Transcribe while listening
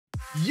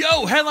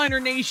Yo, Headliner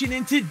Nation,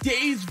 in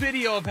today's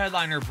video of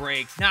Headliner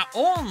Breaks, not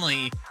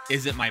only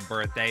is it my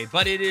birthday,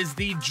 but it is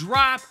the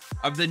drop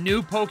of the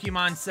new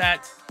Pokemon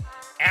set,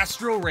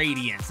 Astral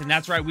Radiance. And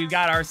that's right, we've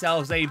got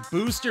ourselves a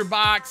booster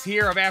box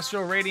here of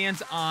Astral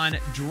Radiance on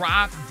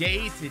drop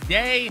day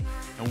today,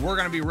 and we're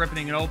going to be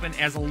ripping it open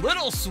as a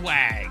little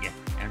swag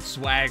and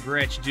swag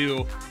rich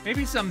do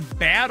maybe some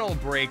battle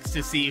breaks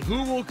to see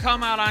who will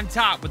come out on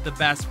top with the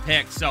best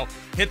picks. So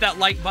hit that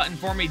like button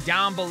for me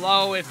down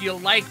below. If you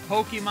like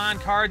Pokemon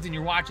cards and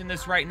you're watching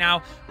this right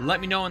now, let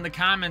me know in the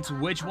comments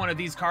which one of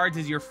these cards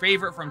is your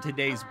favorite from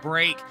today's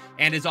break.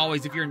 And as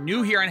always, if you're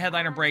new here on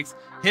Headliner Breaks,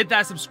 hit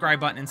that subscribe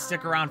button and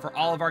stick around for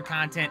all of our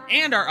content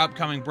and our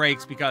upcoming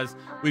breaks because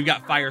we've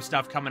got fire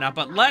stuff coming up.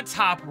 But let's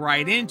hop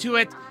right into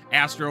it.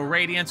 Astral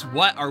Radiance,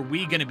 what are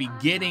we going to be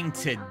getting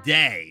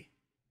today?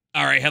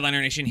 All right, Headliner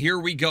Nation, here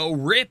we go,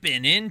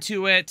 ripping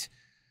into it.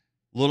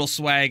 Little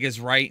swag is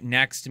right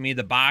next to me.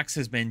 The box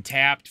has been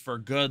tapped for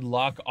good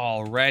luck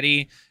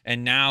already,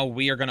 and now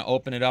we are going to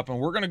open it up, and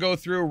we're going to go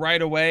through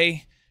right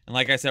away. And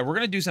like I said, we're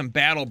going to do some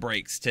battle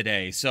breaks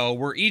today. So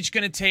we're each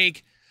going to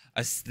take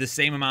the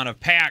same amount of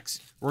packs.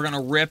 We're going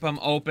to rip them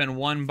open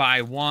one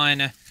by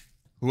one.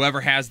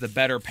 Whoever has the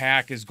better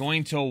pack is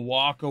going to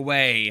walk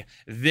away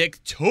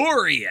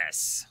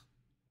victorious.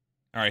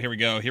 All right, here we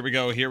go, here we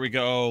go, here we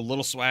go.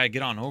 Little swag,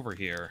 get on over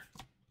here.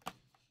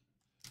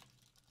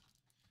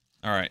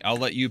 All right, I'll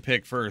let you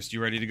pick first. You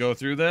ready to go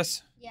through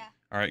this? Yeah.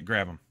 All right,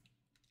 grab them.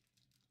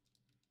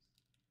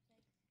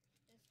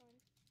 This one.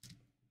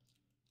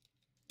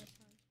 This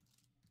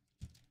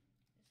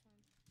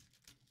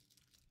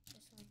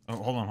one.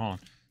 Oh, hold on, hold on.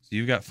 So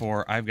you've got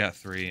 4, I've got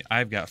 3,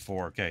 I've got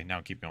 4. Okay,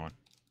 now keep going.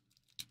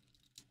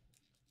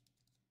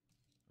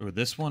 Ooh,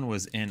 this one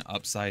was in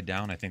upside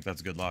down. I think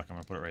that's good luck. I'm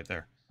going to put it right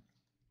there.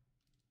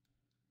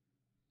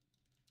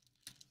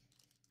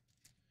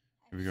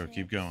 Here we go,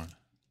 keep going. 7,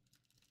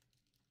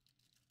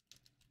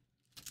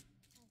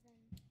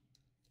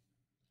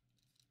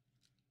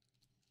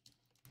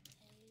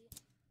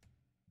 8,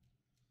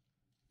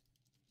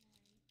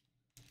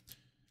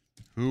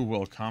 9. Who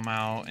will come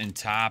out and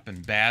top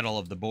and battle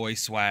of the boy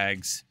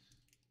swags?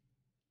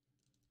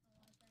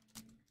 11, 12,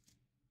 13,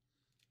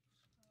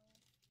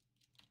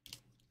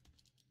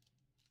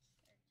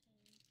 14,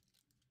 15,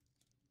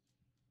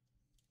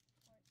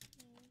 16,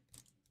 17,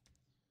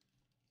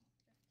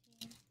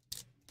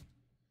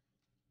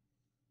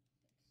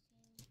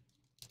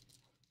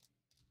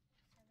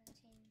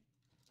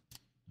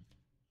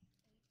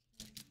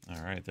 18.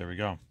 All right, there we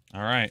go.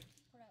 All right.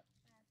 Put up,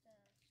 I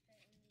have to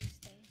straighten these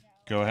things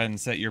out. Go ahead and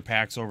set your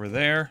packs over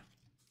there. I got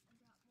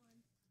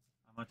one.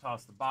 I'm going to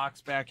toss the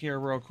box back here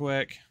real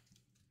quick.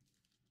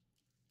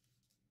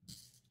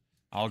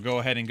 I'll go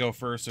ahead and go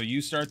first. So you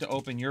start to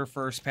open your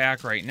first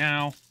pack right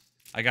now.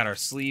 I got our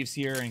sleeves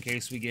here in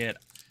case we get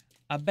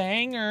a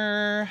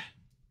banger. Wait,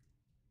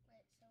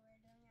 so we're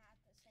doing it at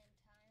the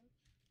same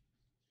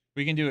time?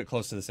 We can do it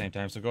close to the same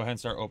time. So go ahead and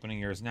start opening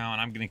yours now.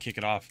 And I'm going to kick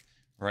it off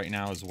right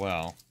now as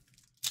well.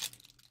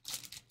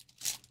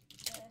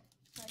 Try to open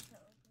these packs.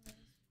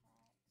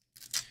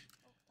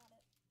 Oh, got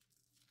it.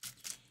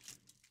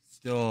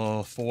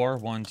 Still 4.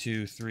 1,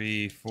 2,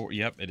 3, 4.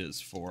 Yep, it is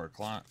 4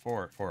 o'clock.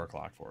 4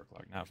 o'clock.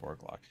 Not 4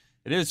 o'clock.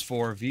 It is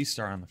 4.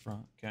 V-star on the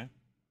front. Okay.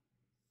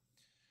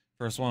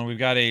 First one, we've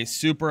got a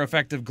super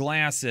effective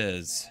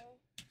glasses.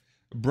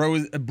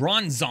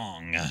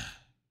 Bronzong.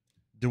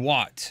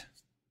 DeWatt.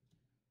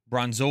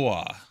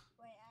 Bronzoa. Wait,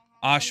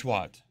 I have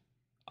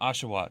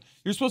Oshawott.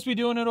 You're supposed to be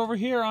doing it over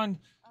here on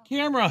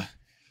camera.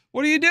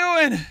 What are you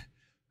doing?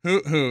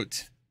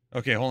 Hoot.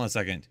 Okay, hold on a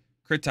second.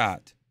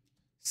 Kritot.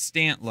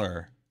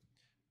 Stantler.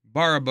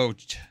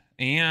 Baraboch.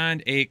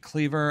 And a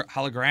Cleaver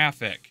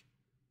holographic.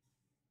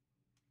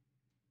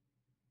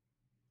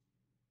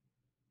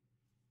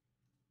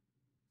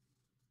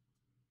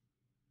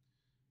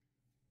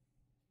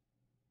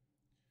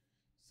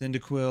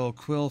 Cyndaquil,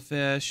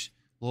 Quillfish.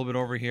 A little bit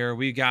over here.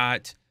 We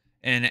got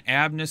an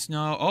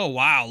Abnasnow. Oh,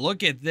 wow.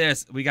 Look at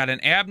this. We got an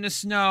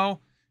Abnasnow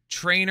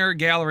Trainer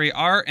Gallery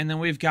Art. And then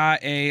we've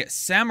got a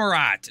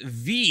Samurott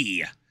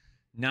V.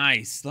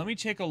 Nice. Let me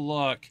take a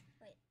look.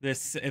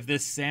 If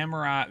this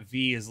Samurott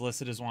V is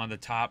listed as one of the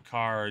top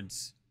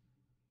cards.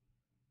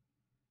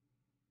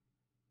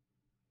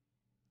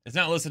 It's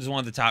not listed as one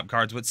of the top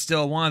cards, but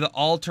still one of the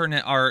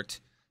alternate art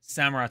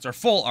Samurotts, or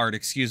full art,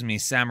 excuse me,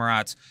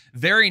 Samurotts.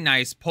 Very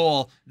nice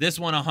pull. This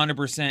one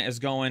 100% is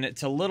going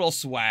to Little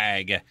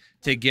Swag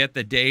to get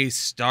the day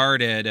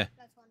started.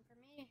 That's one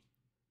for me.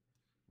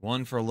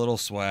 One for Little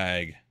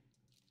Swag.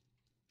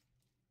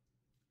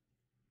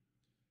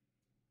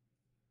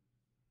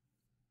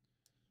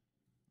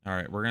 All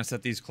right, we're going to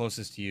set these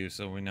closest to you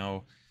so we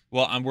know.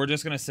 Well, we're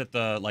just going to set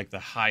the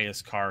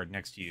highest card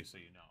next to you so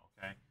you know,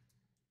 okay?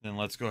 Then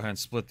let's go ahead and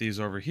split these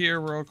over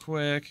here real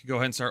quick. Go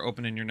ahead and start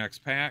opening your next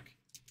pack.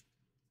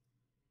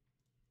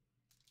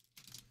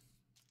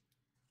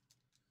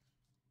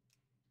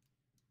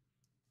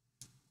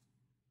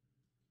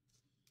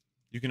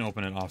 You can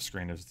open it off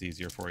screen if it's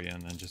easier for you,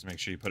 and then just make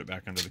sure you put it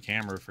back under the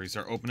camera before you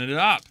start opening it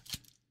up.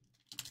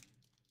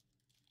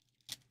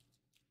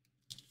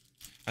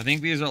 I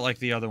think these are like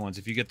the other ones.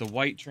 If you get the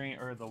white train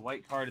or the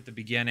white card at the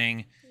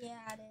beginning, Yeah,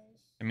 it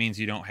is. it means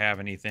you don't have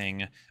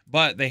anything.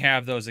 But they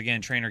have those,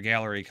 again, trainer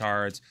gallery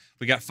cards.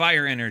 We got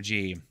Fire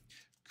Energy,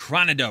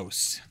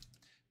 Chronodos,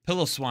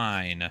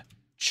 Piloswine,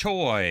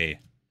 Choi,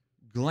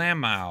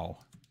 Glamow,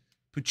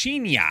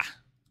 Puchinia,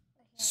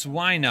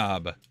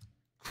 Swinub,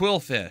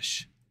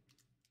 Quillfish,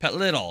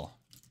 Petlittle,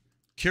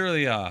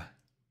 Kirlia,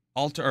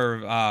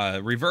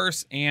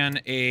 Reverse,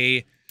 and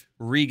a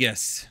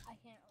Regus. I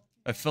can't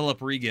open A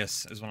Philip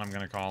Regus is what I'm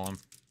going to call him.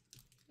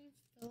 Who's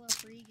Philip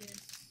Regus?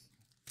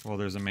 Well,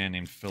 there's a man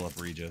named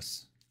Philip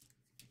Regis.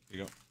 Here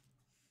you go.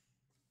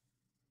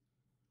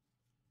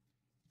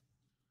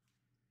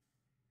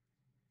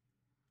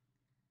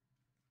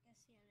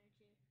 Guess the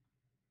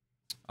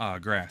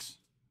energy. Grass.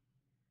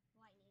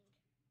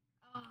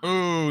 Lightning.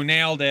 Oh. Ooh,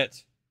 nailed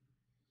it.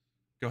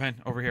 Go ahead,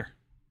 over here.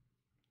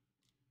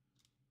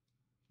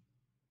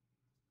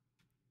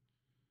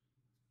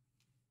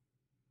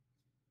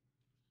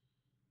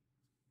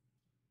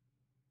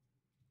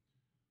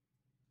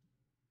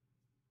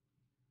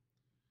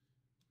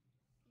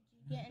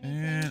 Get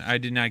anything? And I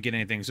did not get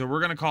anything. So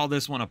we're going to call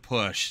this one a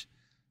push.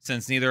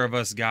 Since neither of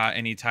us got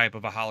any type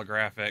of a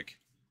holographic,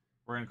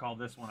 we're going to call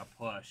this one a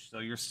push. So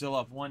you're still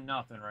up 1-0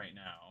 right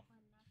now.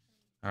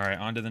 All right,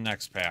 on to the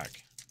next pack.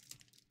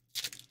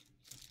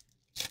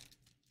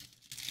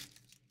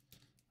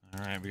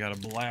 All right, we got a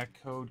black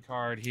code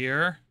card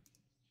here.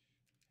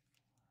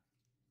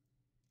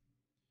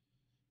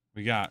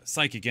 We got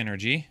Psychic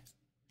Energy,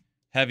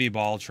 Heavy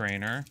Ball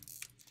Trainer,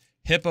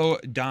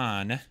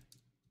 Hippodon,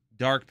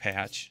 Dark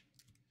Patch,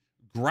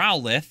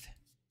 Growlithe,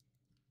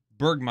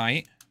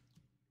 Bergmite,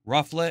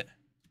 Rufflet,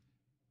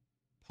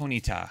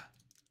 Ponyta,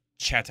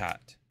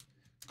 Chatot,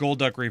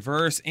 Golduck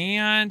Reverse,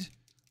 and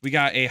we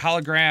got a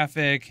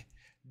holographic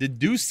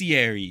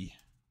Deduciary.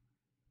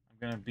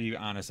 I'm going to be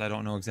honest, I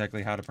don't know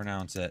exactly how to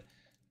pronounce it.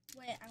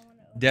 Wait, I want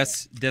to open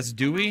it.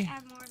 Desdewey? I might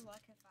have more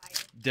luck if I...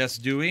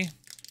 Desdewey?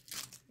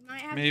 You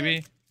might have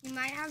Maybe? You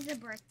might have the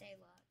birthday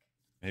luck.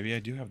 Maybe I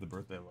do have the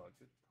birthday luck.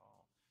 Good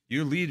call.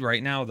 You lead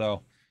right now,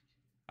 though.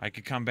 I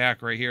could come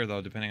back right here,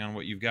 though, depending on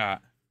what you've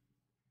got.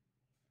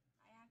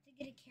 I have to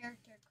get a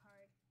character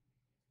card.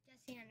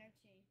 Just the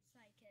energy.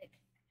 Psychic.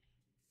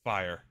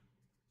 Fire.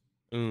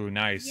 Ooh,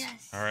 nice.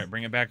 Yes. All right,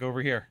 bring it back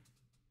over here.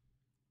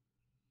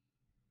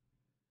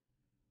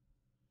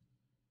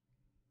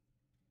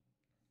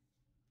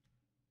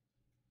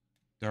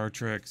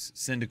 Dartrix,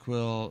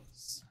 Cyndaquil.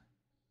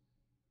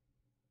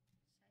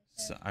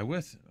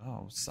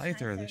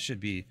 Scyther. This should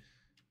be...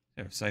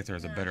 Yeah, Scyther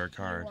is a better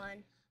card.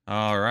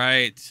 All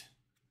right.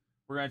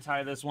 We're going to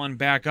tie this one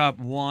back up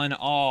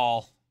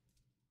 1-1.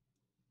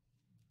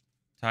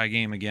 Tie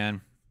game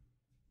again.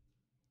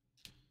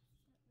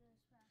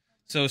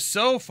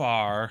 So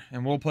far,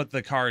 and we'll put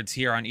the cards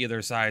here on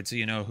either side so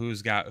you know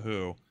who's got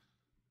who.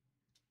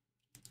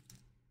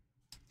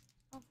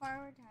 So far,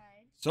 we're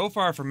tied. So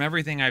far, from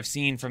everything I've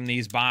seen from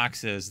these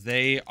boxes,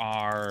 they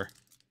are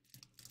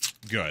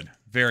good.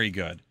 Very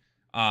good.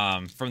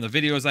 From the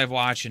videos I've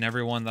watched and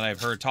everyone that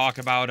I've heard talk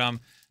about them,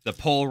 the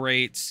pull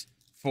rates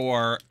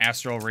for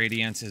Astral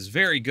Radiance is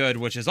very good,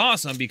 which is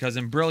awesome because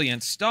in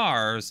Brilliant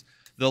Stars,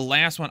 the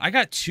last one, I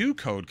got 2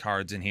 code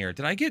cards in here.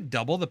 Did I get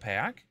double the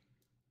pack?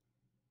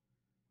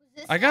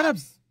 I got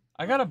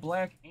a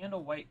black and a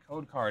white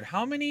code card.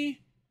 How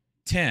many?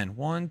 10.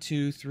 1,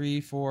 2,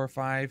 3, 4,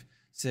 5,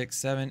 6,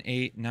 7,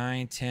 8,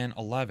 9, 10,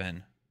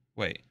 11.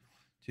 Wait.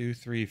 2,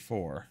 3,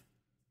 4.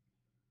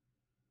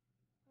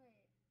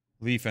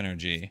 Leaf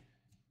Energy.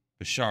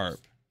 Bisharp.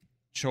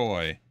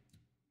 Choi.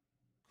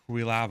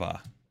 Quilava.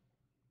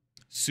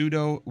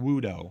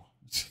 Pseudo-Wudo.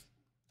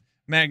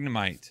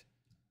 Magnemite.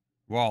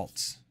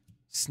 Waltz.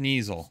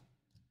 Sneasel.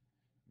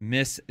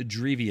 Miss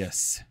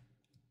Drevius.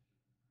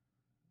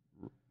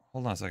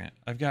 Hold on a second.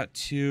 I've got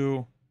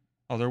 2.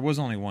 Oh, there was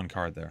only 1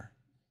 card there.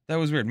 That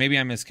was weird. Maybe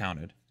I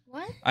miscounted.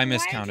 What? I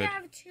miscounted.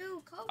 Why did you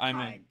have 2 code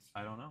cards?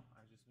 I don't know.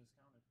 I just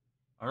miscounted.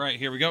 All right,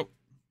 here we go.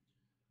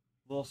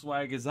 Little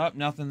swag is up.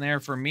 Nothing there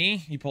for me.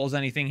 He pulls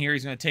anything here.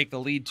 He's going to take the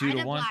lead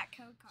 2-1. Black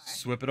code card.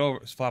 Swip it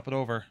over. Flop it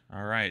over.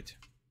 All right.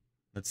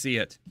 Let's see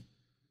it.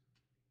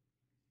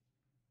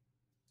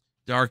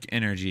 Dark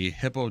Energy.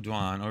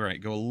 Hippodon. All right.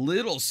 Go a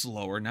little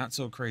slower. Not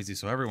so crazy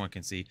so everyone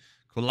can see.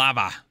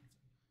 Kulava.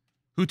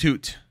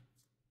 Hoothoot.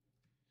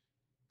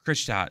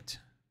 Krishtot.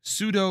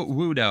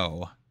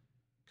 Pseudo-Wudo.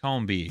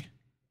 Combi.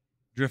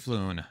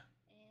 Drifloon.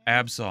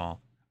 Absol.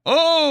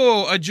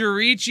 Oh, a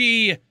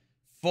Jurichi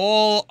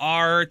Full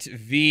Art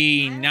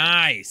V.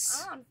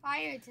 Nice. I'm on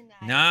fire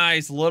tonight.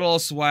 Nice. Little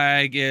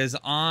swag is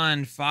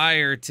on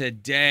fire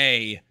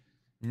today.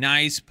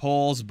 Nice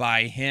pulls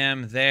by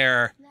him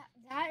there.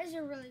 That is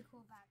a really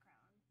cool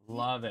background.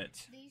 Love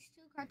it. These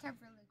 2 cards have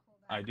really cool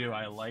backgrounds. I do.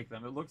 I like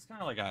them. It looks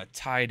kind of like a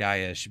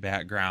tie-dye-ish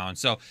background.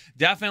 So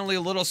definitely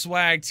a little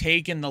swag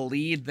taking the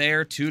lead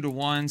there.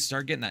 2-1.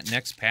 Start getting that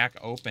next pack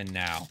open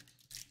now.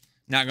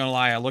 Not going to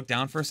lie. I looked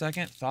down for a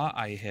second. Thought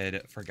I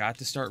had forgot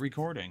to start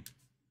recording.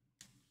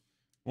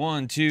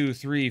 1, 2,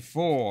 3,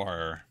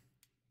 4.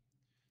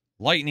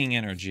 Lightning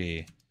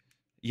Energy.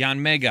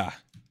 Yanmega,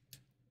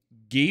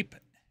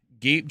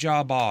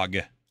 Gapejaw Bog,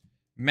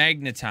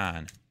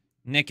 Magneton,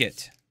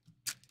 Nickit,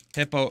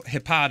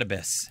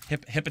 Hippopotamus,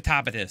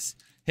 Hippopotamus,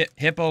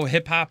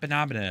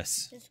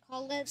 Just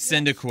call it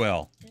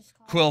Cyndaquil, Just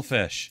call it.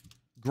 Quillfish,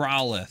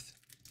 Growlithe,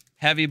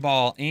 Heavy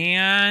Ball,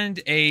 and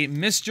a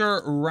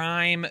Mr.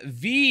 Rhyme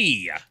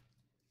V.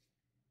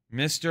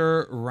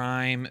 Mr.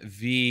 Rhyme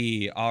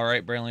V. All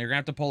right, Braylon, you're going to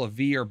have to pull a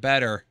V or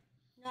better.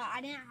 No,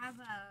 I didn't have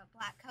a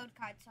black code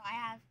card, so I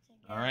have to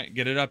get All right,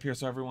 get it up here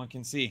so everyone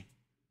can see.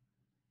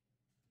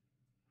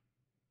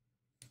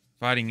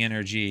 Fighting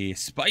Energy,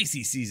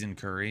 Spicy Season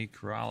Curry,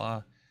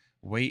 Kerala,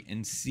 Wait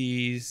and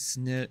See,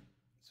 Snit,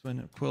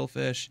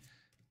 Quillfish,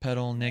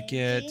 Petal,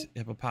 Nickit,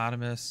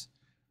 Hippopotamus,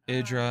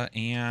 Idra,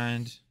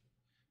 and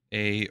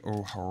a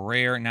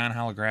rare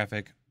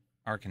non-holographic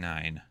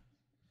Arcanine.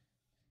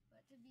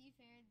 But to be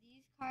fair,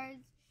 these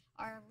cards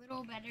are a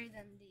little better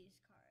than these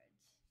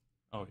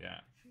cards. Oh, yeah.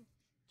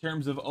 In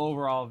terms of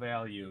overall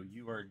value,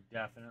 you are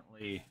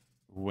definitely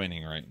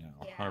winning right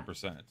now, Yeah.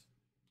 100%.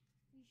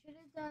 We should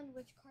have done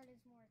which card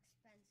is more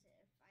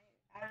expensive.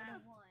 I would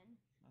have won.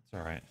 That's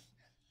all right.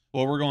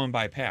 Well, we're going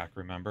by pack,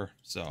 remember?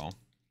 So,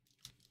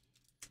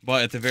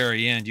 but at the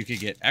very end, you could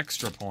get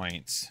extra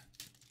points,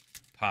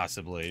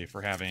 possibly,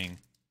 for having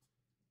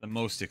the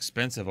most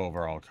expensive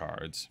overall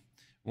cards.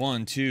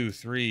 1, 2,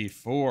 3,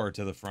 4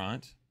 to the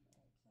front.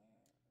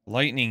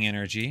 Lightning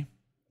Energy,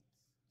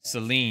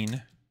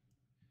 Celine,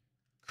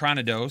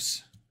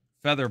 Chronodos,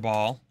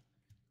 Featherball,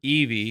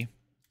 Eevee,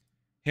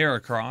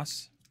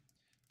 Heracross,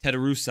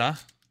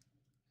 Teddiursa,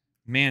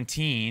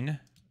 Mantine,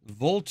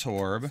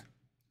 Voltorb,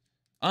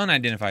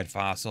 Unidentified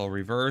Fossil,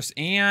 Reverse,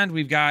 and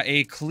we've got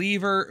a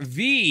Cleaver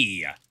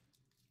V.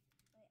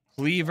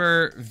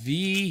 Cleaver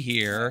V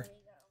here.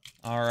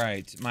 All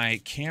right, my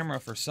camera,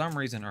 for some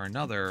reason or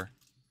another,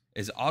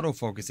 is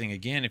autofocusing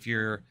again. If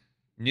you're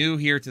new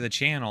here to the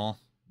channel,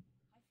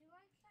 I feel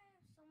like I have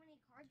so many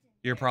cards in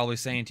you're here. probably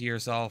saying to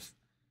yourself,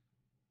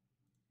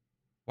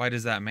 why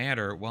does that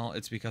matter? Well,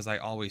 it's because I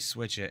always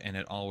switch it and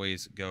it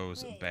always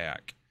goes Wait.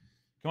 back.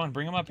 Come on,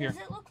 bring them up here. Does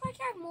it look like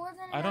I have more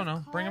than I don't know.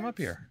 enough Bring them up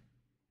cards? here.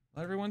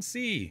 Let everyone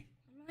see.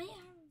 I might have.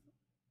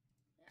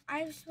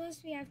 I'm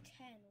supposed to have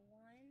 10. 1,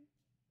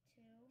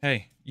 2.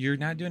 Hey, you're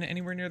not doing it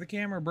anywhere near the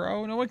camera,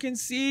 bro. No one can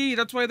see.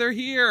 That's why they're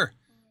here.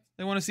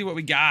 They want to see what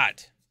we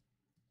got.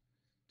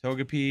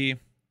 Togepi,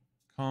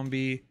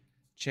 Combi,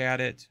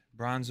 Chatot,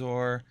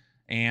 Bronzor,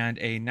 and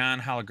a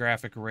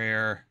non-holographic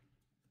rare.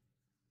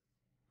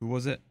 Who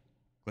was it?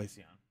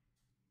 Glaceon.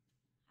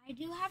 I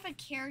do have a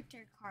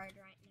character card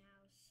right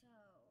now, so.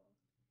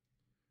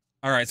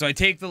 All right, so I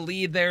take the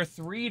lead there,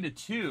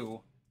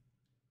 3-2.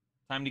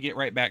 Time to get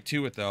right back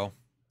to it, though.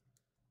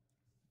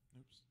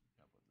 Oops,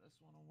 gotta put this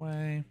one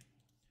away.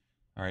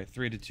 All right,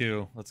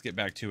 3-2. Let's get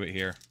back to it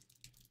here.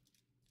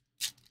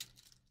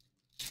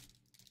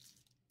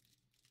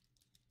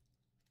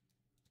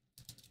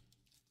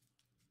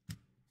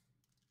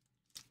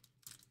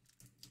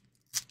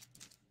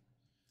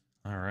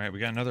 All right, we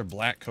got another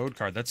black code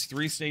card. That's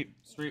 3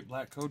 straight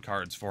black code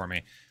cards for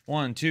me.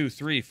 1, 2,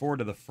 3, 4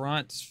 to the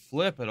front.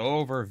 Flip it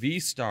over.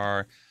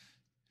 V-Star.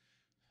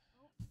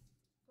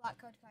 Black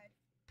code card.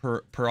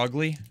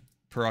 Perugly.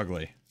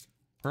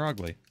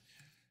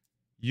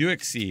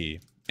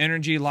 Uxie.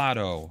 Energy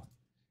Lotto.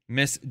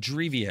 Miss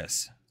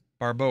Drevius.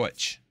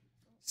 Barboach.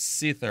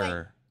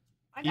 Seether.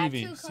 I got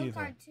Eevee, 2 code Seether.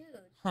 card too.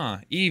 Huh.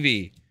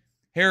 Eevee.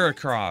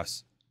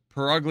 Heracross.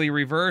 Perugly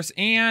Reverse.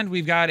 And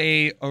we've got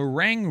a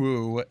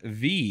Oranguru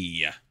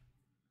V. I'm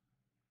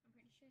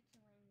pretty sure it's a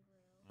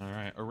rainbow. All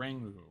right.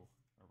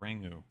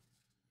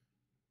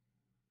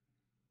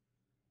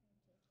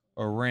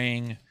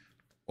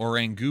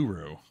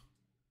 Oranguru.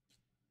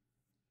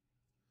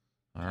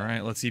 All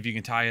right, let's see if you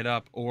can tie it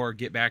up or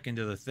get back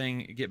into the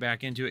thing. Get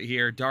back into it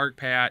here. Dark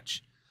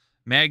Patch,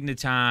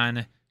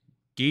 Magneton,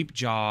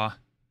 Gapejaw,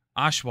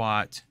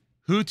 Oshawott,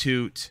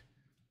 Hoothoot,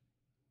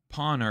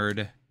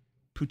 Ponard,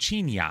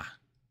 Puchinia,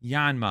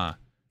 Yanma.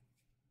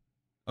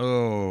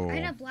 Oh. I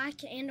had a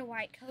black and a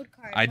white code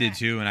card. I did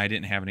too, and I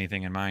didn't have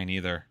anything in mine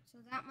either. So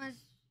that's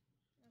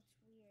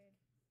weird.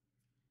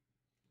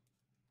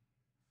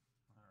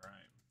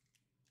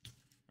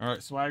 All right,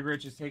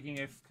 Swagrich is taking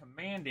a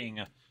commanding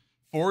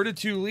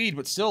 4-2 lead,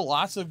 but still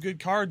lots of good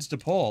cards to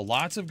pull.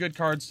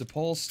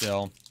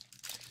 Still.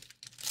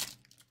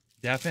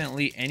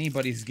 Definitely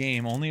anybody's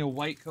game. Only a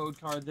white code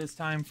card this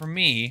time for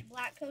me.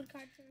 Black code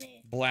card for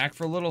me. Black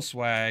for Little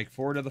Swag.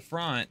 4 to the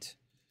front.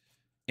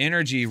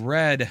 Energy,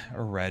 red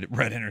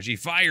energy.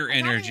 Fire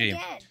energy.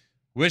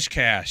 Wish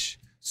Cash.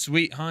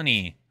 Sweet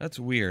Honey. That's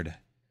weird.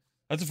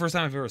 That's the first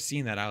time I've ever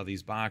seen that out of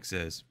these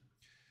boxes.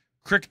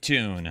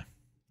 Cricktoon.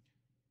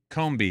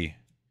 Combi.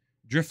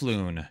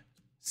 Drifloon.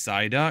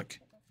 Psyduck.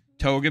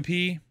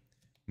 Togepi.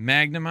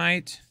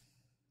 Magnemite.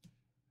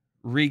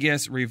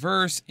 Regis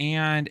Reverse.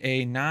 And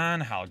a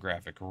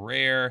non-holographic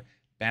rare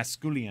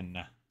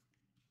Basculion.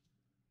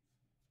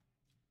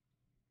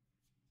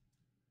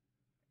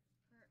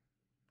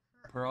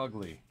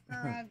 Perugly.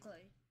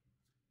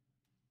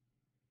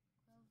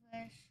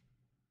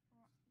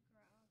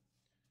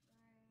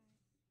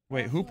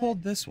 Wait, who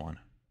pulled this one?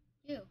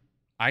 You.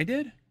 I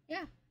did?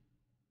 Yeah.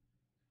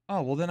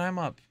 Oh, well then I'm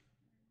up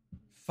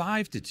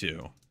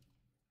 5-2.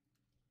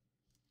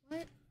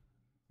 What?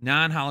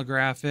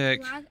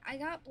 Non-holographic. Black, I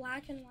got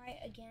black and white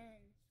again.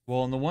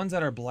 Well, in the ones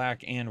that are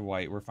black and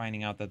white, we're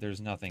finding out that there's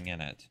nothing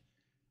in it.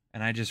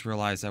 And I just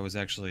realized I was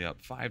actually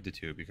up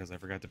 5-2 because I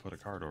forgot to put a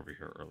card over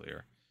here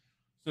earlier.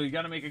 So you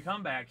got to make a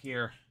comeback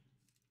here.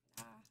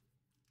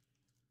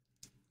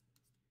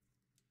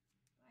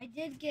 I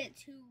did get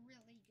 2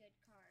 really good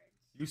cards.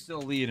 You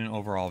still lead in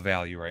overall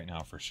value right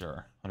now for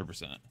sure.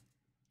 100%.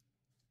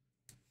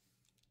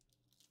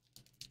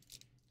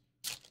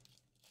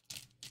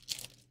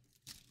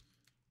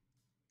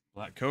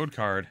 Black code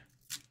card.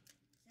 Is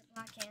it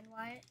black and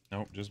white?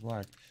 Nope, just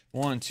black.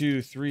 1,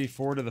 2, 3,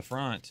 4 to the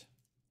front.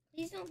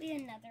 Please don't be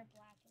another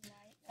black and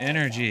white.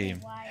 Energy.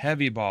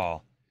 Heavy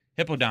Ball.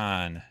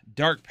 Hippowdon.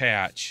 Dark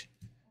Patch.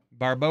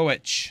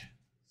 Barboach.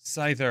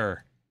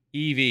 Scyther.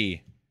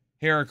 Eevee.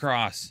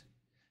 Heracross.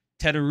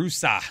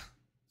 Teddiursa.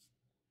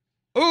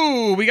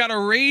 Ooh, we got a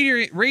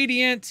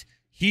Radiant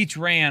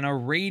Heatran. A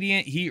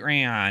Radiant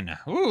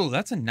Heatran. Ooh,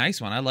 that's a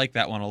nice one. I like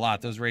that one a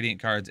lot. Those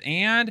Radiant cards.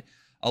 And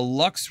a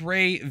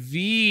Luxray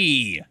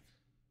V.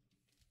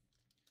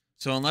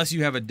 So unless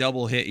you have a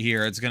double hit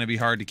here, it's going to be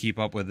hard to keep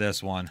up with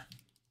this one.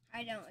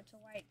 I don't. It's a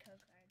white code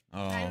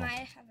card. Oh. I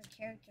might have a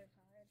character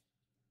card.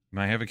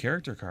 Might have a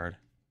character card.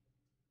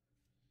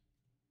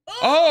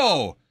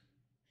 Oh!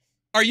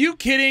 Are you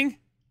kidding?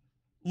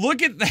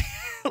 Look at that.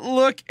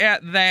 Look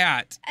at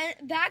that.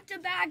 And back to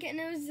back, and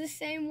it was the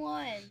same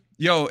one.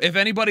 Yo, if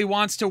anybody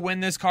wants to win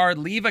this card,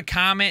 leave a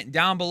comment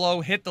down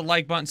below. Hit the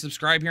like button.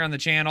 Subscribe here on the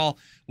channel.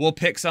 We'll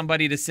pick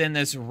somebody to send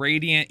this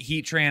Radiant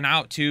Heatran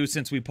out to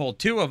since we pulled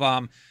 2 of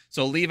them.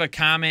 So leave a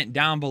comment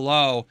down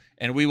below,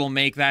 and we will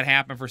make that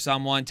happen for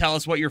someone. Tell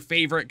us what your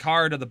favorite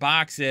card of the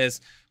box is.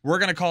 We're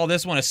going to call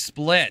this one a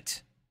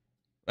split.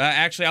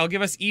 Actually, I'll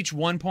give us each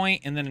 1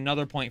 point and then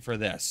another point for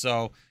this.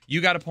 So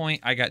you got a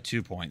point, I got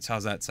 2 points.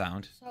 How's that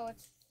sound? So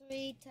it's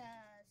 3 to...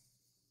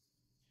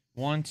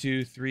 1,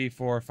 2, 3,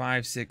 4,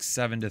 5, 6,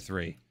 7 to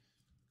 3.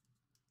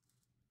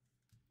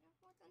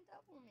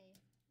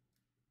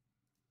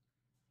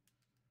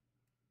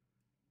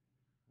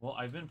 Well,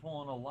 I've been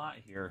pulling a lot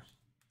here.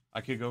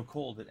 I could go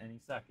cold at any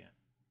second.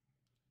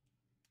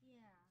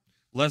 Yeah.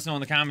 Let us know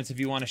in the comments if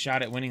you want a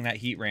shot at winning that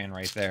Heatran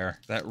right there.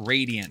 That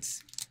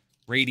Radiant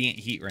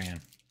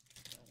Heatran.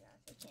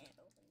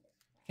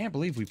 Can't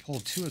believe we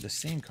pulled 2 of the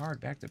same card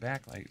back to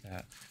back like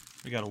that.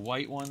 We got a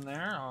white one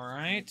there. All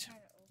right.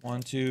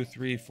 1, 2,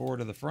 3, 4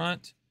 to the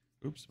front.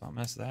 Oops, I'll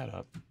mess that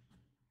up.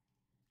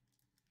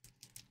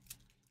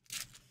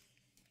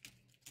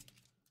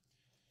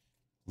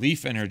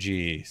 Leaf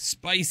Energy,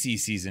 Spicy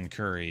Season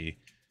Curry,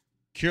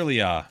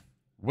 Kirlia,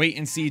 Wait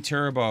and See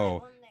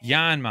Turbo,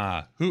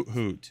 Yanma, Hoot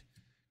Hoot,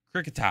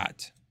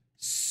 Kricketot,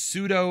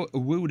 Pseudo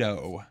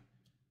Wudo,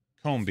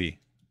 Combi,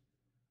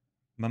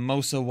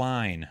 Mimosa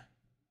Wine.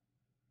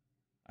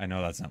 I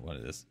know that's not what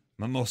it is.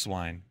 Mimosa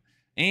Wine.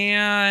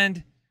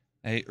 And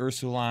a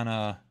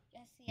Ursulana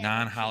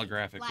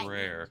non-holographic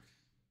rare.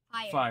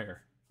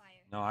 Fire.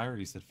 No, I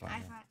already said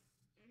fire.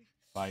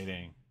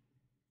 Fighting.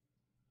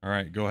 All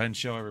right, go ahead and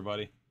show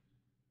everybody.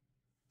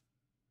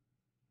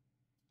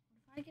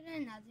 If I get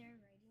another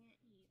Radiant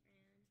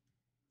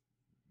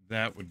Heatran.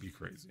 That would be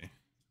crazy.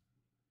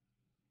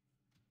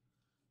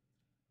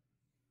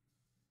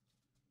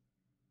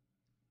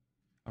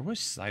 I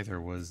wish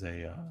Scyther was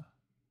a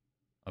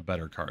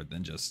better card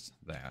than just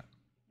that.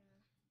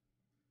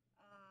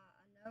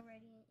 No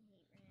Radiant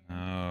Heatran.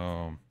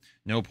 Oh,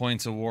 no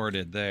points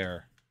awarded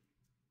there.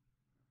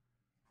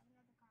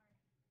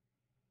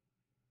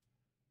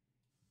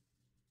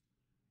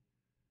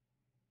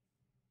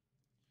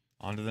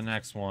 On to the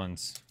next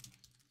ones.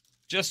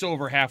 Just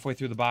over halfway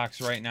through the box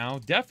right now.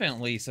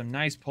 Definitely some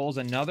nice pulls.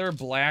 Another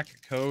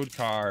black code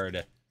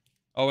card.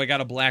 Oh, I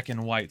got a black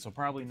and white, so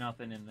probably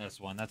nothing in this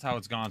one. That's how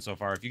it's gone so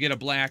far. If you get a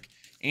black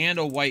and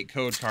a white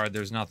code card,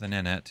 there's nothing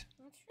in it.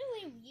 That's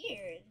really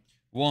weird.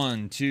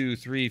 1, 2,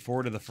 3,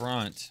 4 to the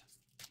front.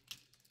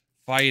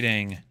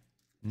 Fighting.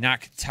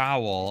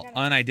 Noctowl.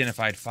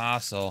 Unidentified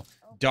Fossil.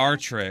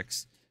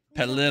 Dartrix.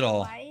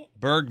 Pelittle.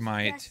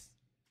 Bergmite.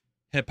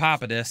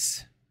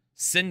 Hippopotas.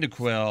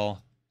 Cyndaquil.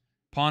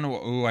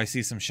 Ooh, I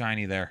see some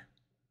shiny there.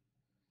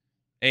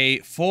 A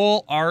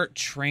Full Art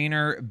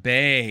Trainer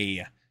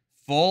Bay.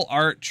 Full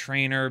Art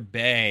Trainer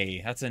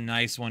Bay. That's a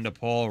nice one to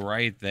pull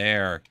right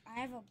there. I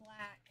have a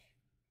black.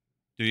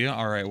 Do you?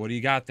 All right, what do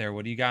you got there?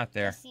 What do you got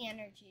there? The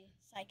Energy.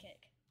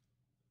 Psychic.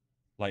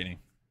 Lightning.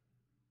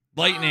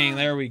 Lightning,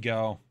 there we go.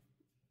 All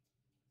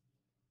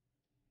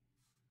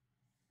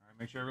right,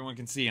 make sure everyone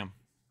can see him.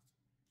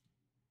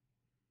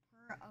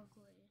 Per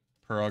ugly.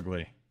 Per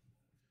ugly.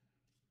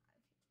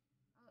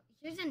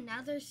 Here's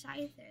another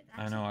Scyther.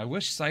 I know. I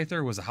wish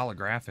Scyther was a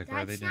holographic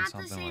where they did something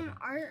like that. That's not the same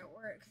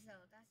artwork,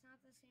 though. That's not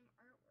the same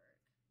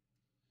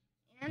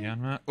artwork. And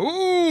Yeah,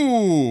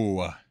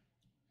 ooh!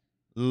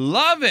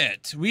 Love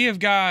it! We have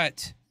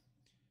got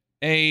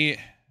a...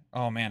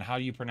 Oh, man. How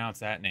do you pronounce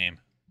that name?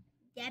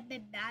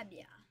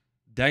 Debibabia.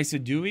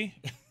 Daisadui?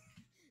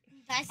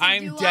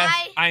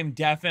 I'm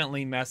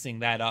definitely messing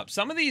that up.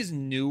 Some of these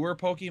newer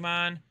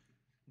Pokemon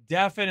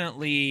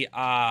definitely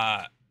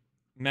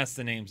mess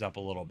the names up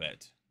a little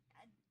bit.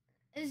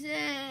 Is it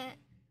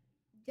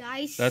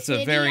Dicidii? That's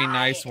a very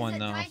nice one,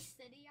 though.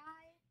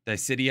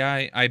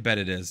 Dicidii? I bet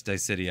it is.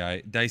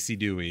 Dicidii.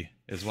 Dicey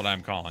is what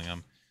I'm calling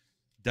him.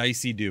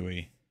 Dicey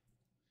Dewey.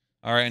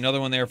 All right,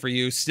 another one there for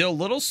you. Still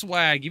little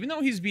swag. Even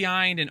though he's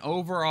behind in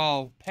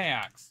overall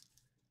packs,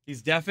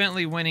 he's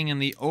definitely winning in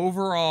the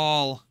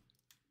overall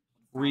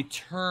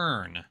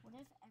return.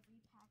 What if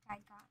every pack I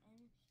got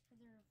in for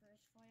the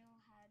reverse foil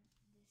had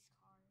this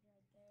card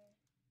right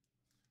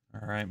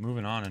there? All right,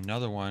 moving on.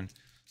 Another one.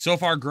 So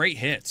far, great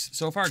hits.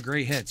 So far,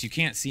 great hits. You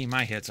can't see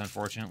my hits,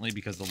 unfortunately,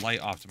 because the light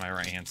off to my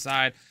right-hand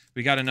side.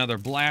 We got another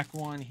black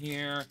one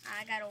here.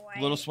 I got a white.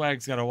 Little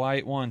Swag's got a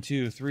white. 1,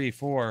 2, 3,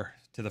 4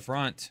 to the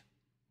front.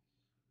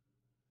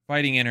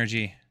 Fighting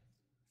energy.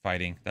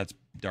 Fighting. That's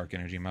dark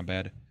energy, my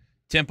bad.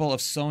 Temple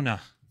of Sona.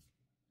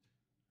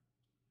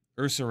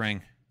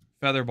 Ursaring.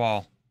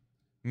 Featherball.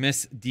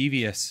 Miss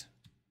Devious.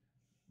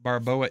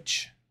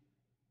 Barboach.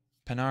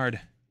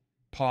 Penard.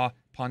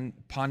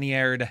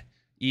 Poniard.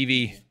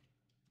 Eevee.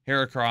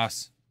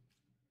 Heracross,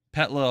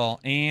 Petlil,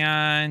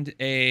 and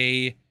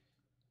a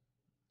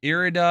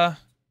Irida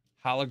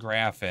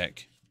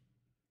holographic.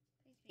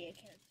 Please be a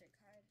character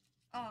card.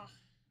 Oh.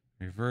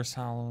 Reverse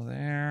holo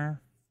there.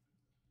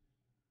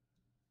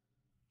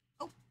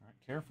 Oh. All right,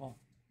 careful.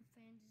 The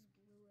fan just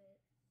blew it.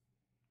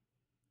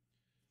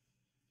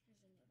 Here's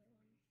another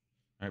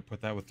one. All right,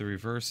 put that with the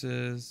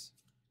reverses.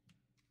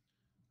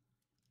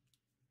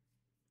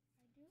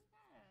 I do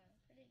got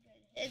pretty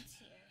good hits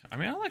here. I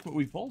mean, I like what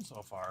we pulled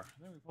so far.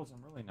 I think we pulled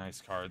some really nice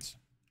cards.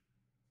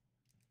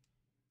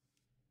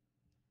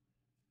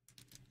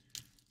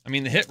 I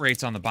mean, the hit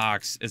rates on the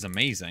box is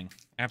amazing.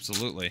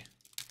 Absolutely.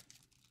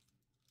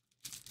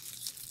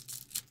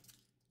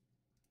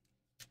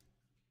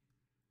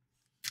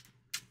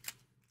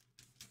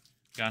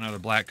 Got another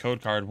black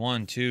code card.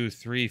 1, 2,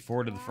 3,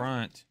 4 to the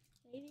front.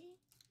 Maybe?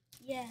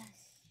 Yes.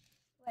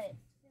 Wait.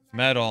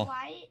 Metal.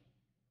 White?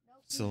 Nope,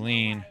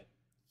 Celine.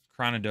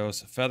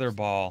 Chronodos.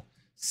 Featherball.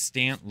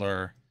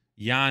 Stantler,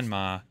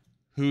 Yanma,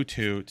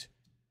 Hoothoot,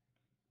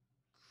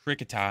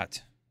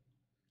 Kricketot,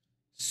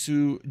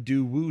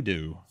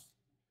 Sudowoodo,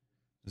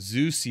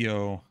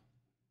 Zusio,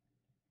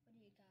 What do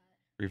you got?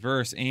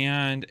 reverse,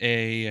 and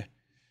a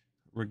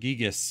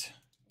Regigigas.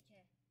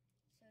 Okay.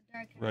 So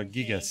dark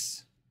energy.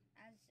 Regigigas.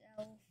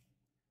 As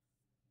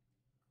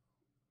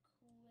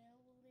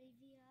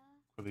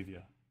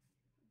Olivia.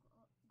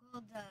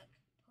 Golduck,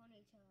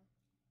 Ponyta,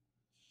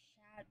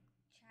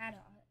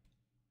 Chatot.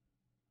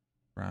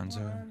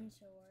 Bronzor.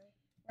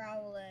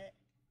 Rowlet,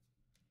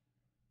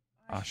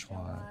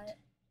 Oshawott.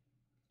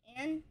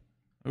 and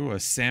Ooh, a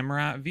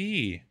Samurai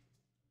V.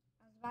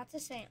 I was about to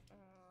say,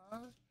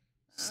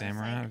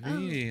 Samurai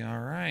V. All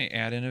right.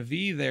 Add in a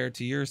V there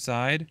to your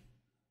side.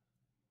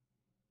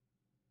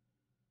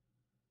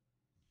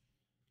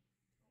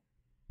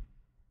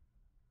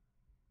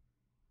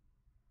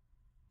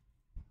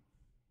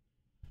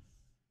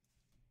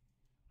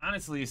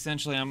 Honestly,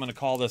 essentially, I'm going to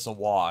call this a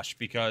wash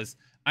because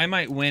I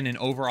might win in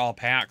overall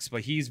packs,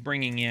 but he's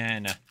bringing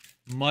in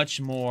much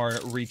more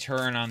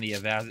return on the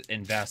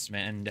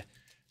investment. And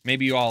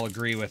maybe you all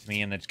agree with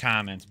me in the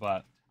comments,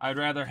 but I'd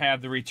rather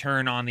have the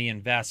return on the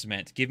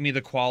investment. Give me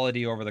the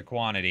quality over the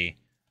quantity,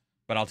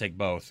 but I'll take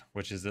both,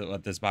 which is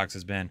what this box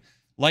has been.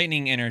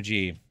 Lightning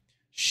Energy,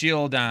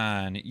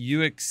 Shieldon,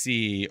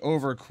 Uxie,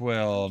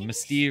 Overquill,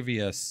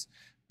 Mischievous,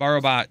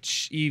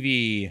 Barobach,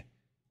 Eevee,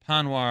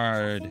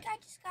 Panward, I think I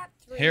just got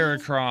 3.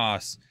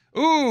 Heracross.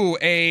 Ooh,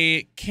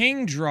 a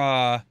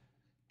Kingdra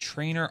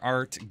Trainer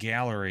Art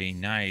Gallery.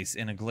 Nice.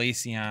 And a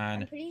Glaceon.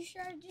 I'm pretty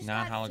sure I just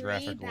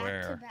non-holographic got 3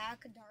 wear.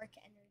 back-to-back dark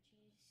energies.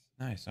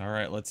 Nice. All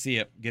right, let's see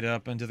it. Get it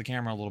up into the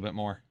camera a little bit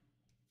more.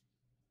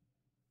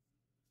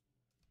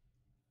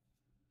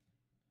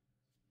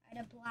 I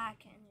had a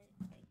black and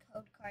a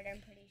code card,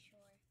 I'm pretty sure.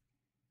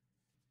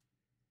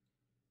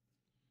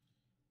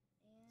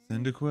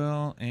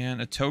 Cyndaquil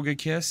and a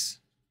Togekiss.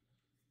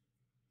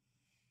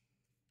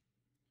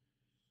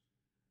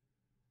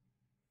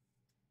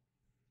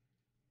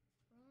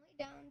 We're only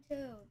down 2.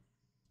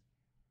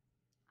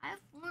 I have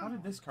 4. How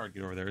did this card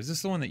get over there? Is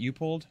this the one that you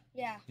pulled?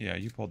 Yeah. Yeah,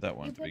 you pulled that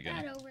one You at the put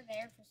beginning. that over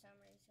there for some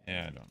reason.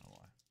 Yeah, I don't know why.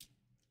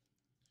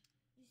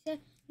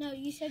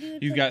 You said you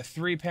would You've put... got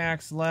 3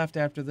 packs left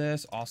after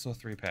this. Also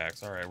 3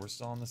 packs. All right, we're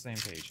still on the same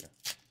page here.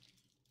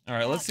 All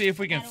right, let's see if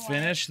we can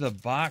finish the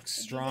box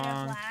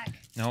strong. Black?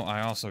 No,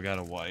 I also got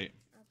a white.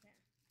 Okay.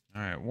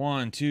 All right,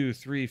 1, 2,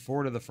 3,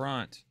 4 to the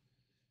front.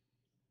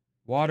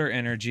 Water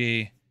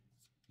Energy,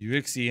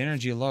 Uxie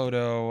Energy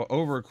Lodo,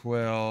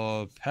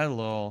 Overquill,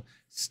 Petlil,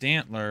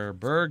 Stantler,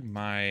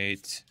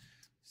 Bergmite,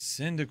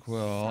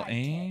 Cyndaquil,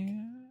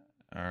 and...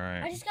 All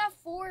right. I just got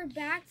 4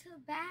 back to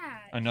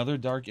back. Another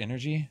Dark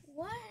Energy?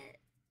 What?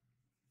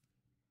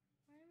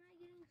 Why am I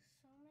getting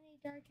so many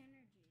dark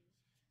energies?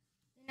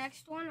 The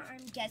next one,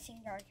 I'm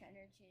guessing dark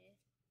energy.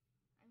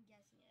 I'm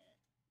guessing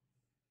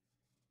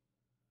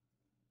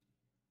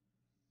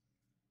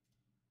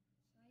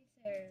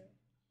there?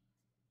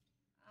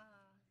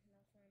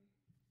 Nothing.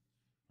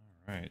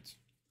 All right.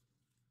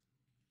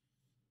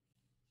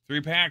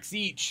 3 packs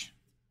each.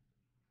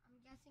 I'm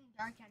guessing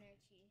dark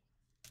energy.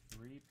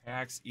 3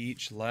 packs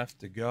each left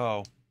to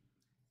go.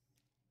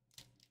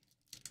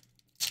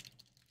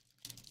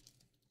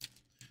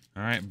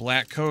 All right,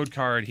 black code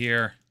card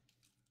here.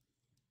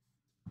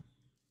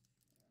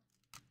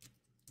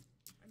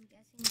 I'm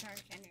guessing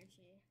dark energy.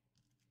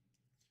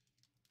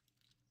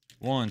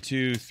 1,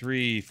 2,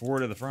 3, 4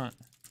 to the front.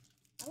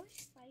 I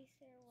wish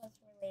Slicer was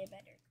really a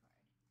better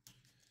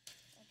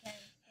card. Okay.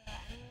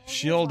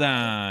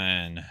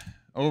 Shieldon,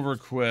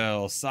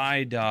 Overquill,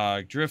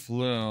 Psyduck,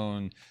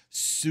 Drifloon,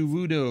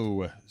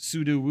 Sudowoodo,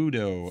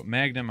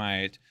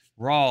 Magnemite,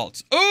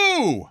 Ralt.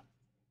 Ooh!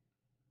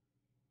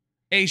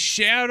 A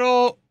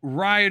Shadow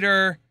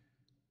Rider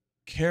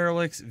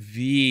Calyrex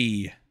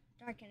V.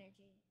 Dark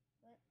energy.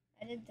 What?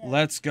 I did the...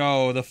 Let's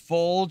go. The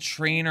full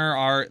trainer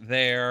art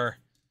there.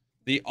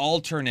 The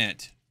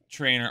alternate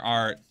trainer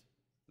art.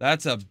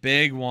 That's a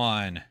big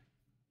one.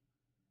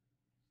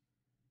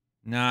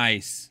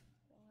 Nice.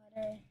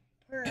 Water.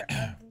 Per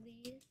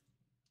ugly.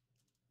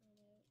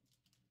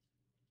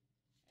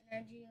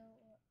 Energy.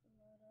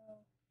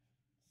 Loto.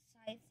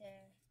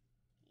 Scyther.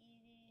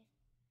 Eevee.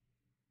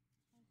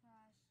 Oh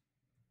gosh.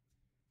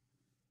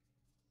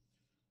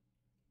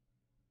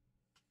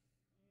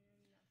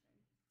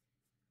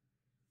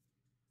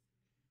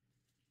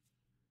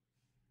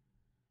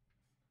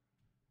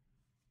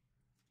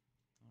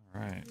 Nothing.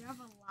 All right. You have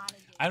a lot of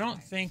good I don't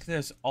cards. think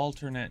this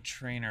alternate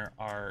trainer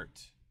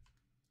art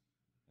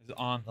is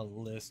on the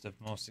list of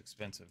most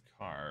expensive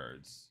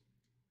cards.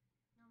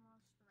 No,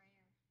 most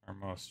rare. Or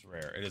most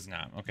rare. It is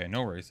not. Okay,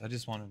 no worries. I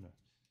just wanted to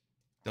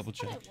double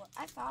check.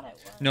 I thought it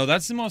was. No,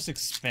 that's the most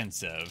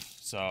expensive.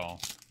 So,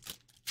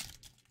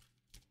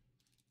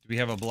 do we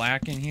have a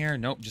black in here?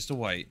 Nope, just a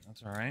white.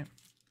 That's all right.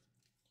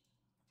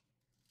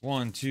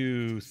 1,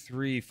 2,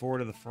 3, 4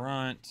 to the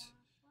front.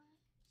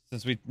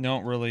 Since we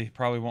don't really,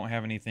 probably won't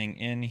have anything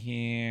in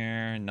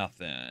here.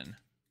 Nothing. I didn't look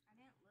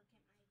at my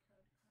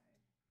code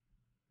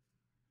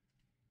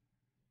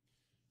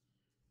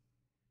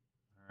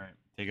card. All right,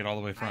 take it all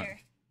the way front. Fire.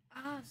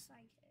 Ah,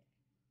 psychic.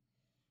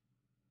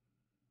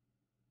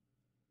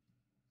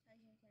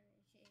 Psychic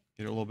energy.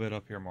 Get it a little bit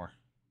up here more.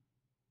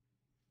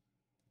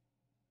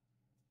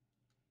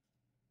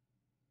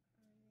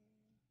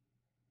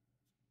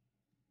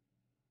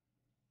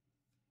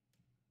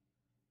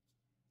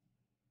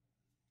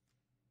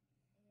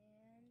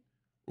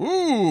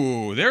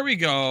 Ooh, there we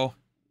go.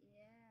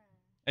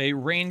 Yeah. A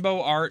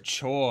Rainbow Art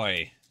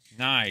Choi.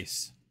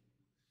 Nice.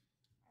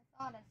 I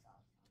thought I saw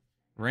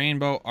something.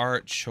 Rainbow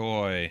Art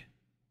Choi.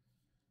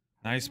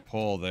 Nice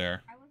pull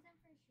there. I wasn't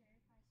for sure if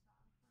I saw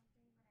something, but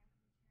I'm pretty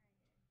sure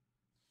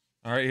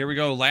I did. All right, here we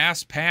go.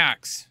 Last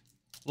packs.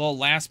 Little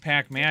last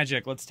pack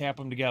magic. Let's tap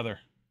them together.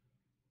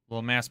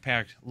 Little last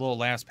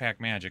pack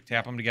magic.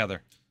 Tap them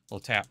together.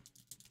 Little tap.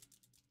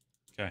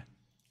 Okay.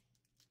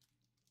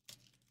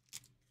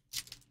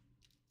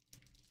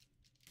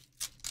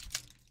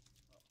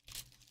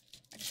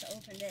 I just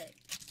opened it.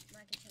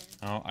 Like a champ.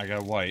 Oh, I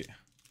got white.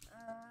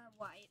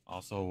 White.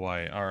 Also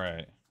white. All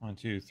right. 1,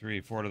 2, 3,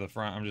 4 to the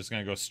front. I'm just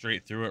going to go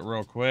straight through it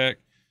real quick.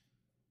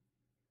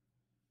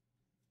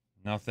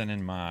 Nothing in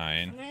I'm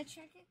mine. gonna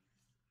check it.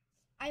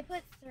 I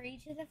put 3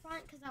 to the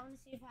front because I want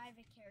to see if I have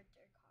a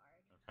character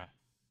card. Okay.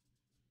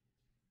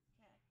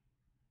 Okay.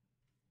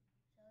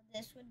 So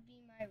this would be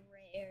my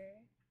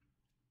rare.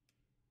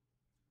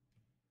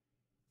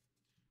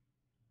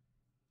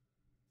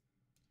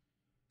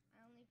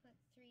 I only put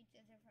 3 to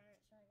the front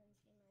so I can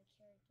see my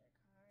character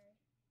card.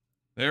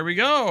 There we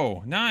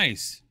go.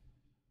 Nice.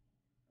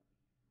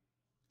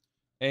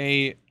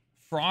 A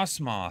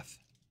Frostmoth.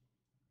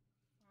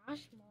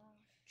 Frostmoth.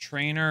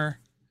 Trainer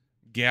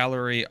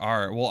Gallery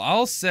Art. Well,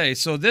 I'll say,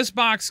 so this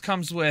box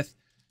comes with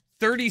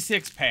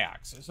 36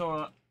 packs.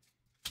 So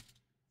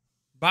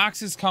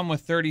boxes come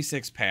with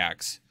 36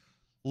 packs.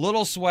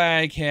 Little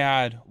Swag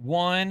had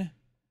 1.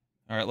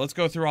 All right, let's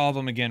go through all of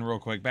them again real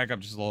quick. Back up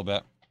just a little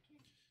bit.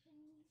 Can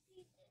you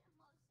see the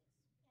most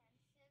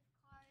expensive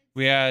cards?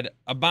 We had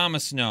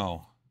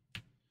Abomasnow,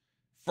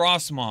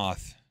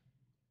 Frostmoth,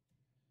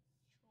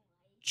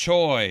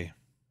 Choi,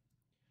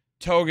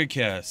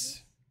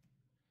 Togekiss,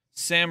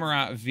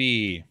 Samurai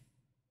V.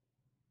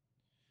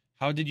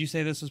 How did you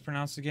say this was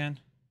pronounced again?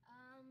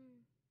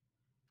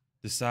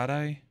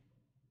 Desadai?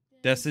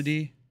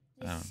 Decidi?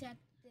 Deceptideye.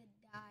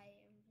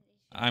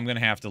 I'm going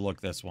to have to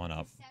look this one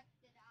up.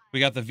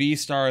 We got the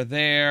V-Star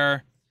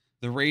there.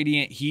 The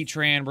Radiant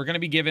Heatran. We're going to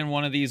be giving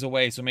one of these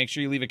away, so make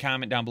sure you leave a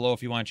comment down below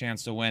if you want a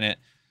chance to win it.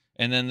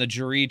 And then the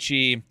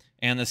Jirichi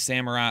and the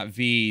Samurai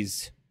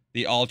Vs.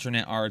 The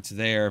alternate arts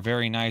there.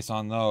 Very nice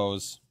on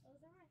those.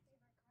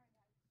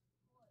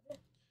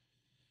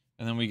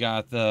 And then we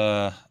got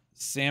the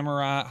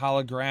Samurai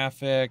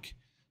holographic,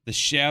 the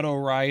Shadow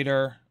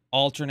Rider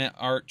alternate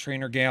art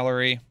trainer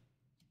gallery,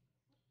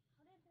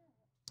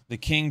 the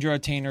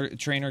Kingdra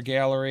trainer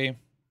gallery.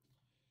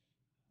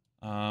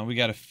 We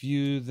got a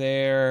few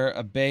there.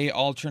 A Bay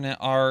alternate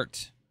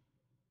art.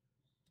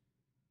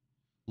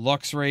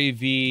 Luxray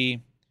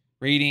V,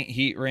 Radiant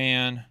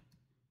Heatran,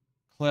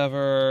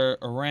 Clever,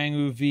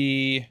 Orangu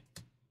V,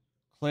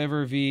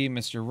 Clever V,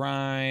 Mr.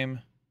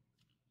 Rhyme.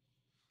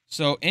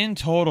 So in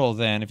total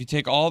then, if you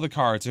take all the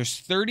cards, there's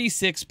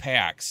 36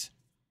 packs.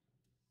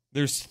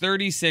 There's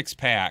 36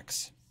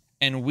 packs.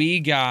 And we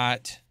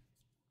got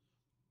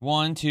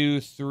 1, 2,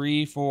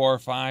 3, 4,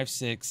 5,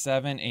 6,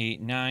 7,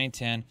 8, 9,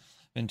 10,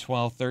 11,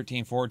 12,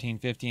 13, 14,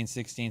 15,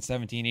 16,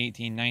 17,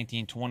 18,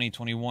 19, 20,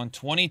 21,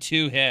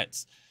 22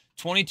 hits.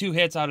 22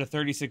 hits out of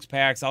 36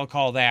 packs. I'll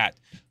call that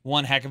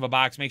one heck of a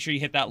box. Make sure you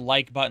hit that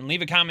like button.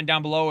 Leave a comment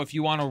down below if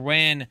you want to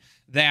win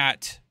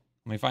that.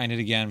 Let me find it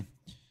again.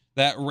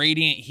 That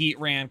Radiant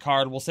Heatran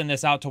card. We'll send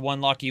this out to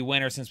one lucky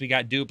winner since we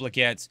got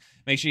duplicates.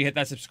 Make sure you hit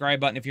that subscribe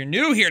button if you're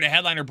new here to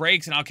Headliner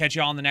Breaks, and I'll catch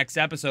you all in the next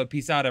episode.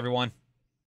 Peace out, everyone.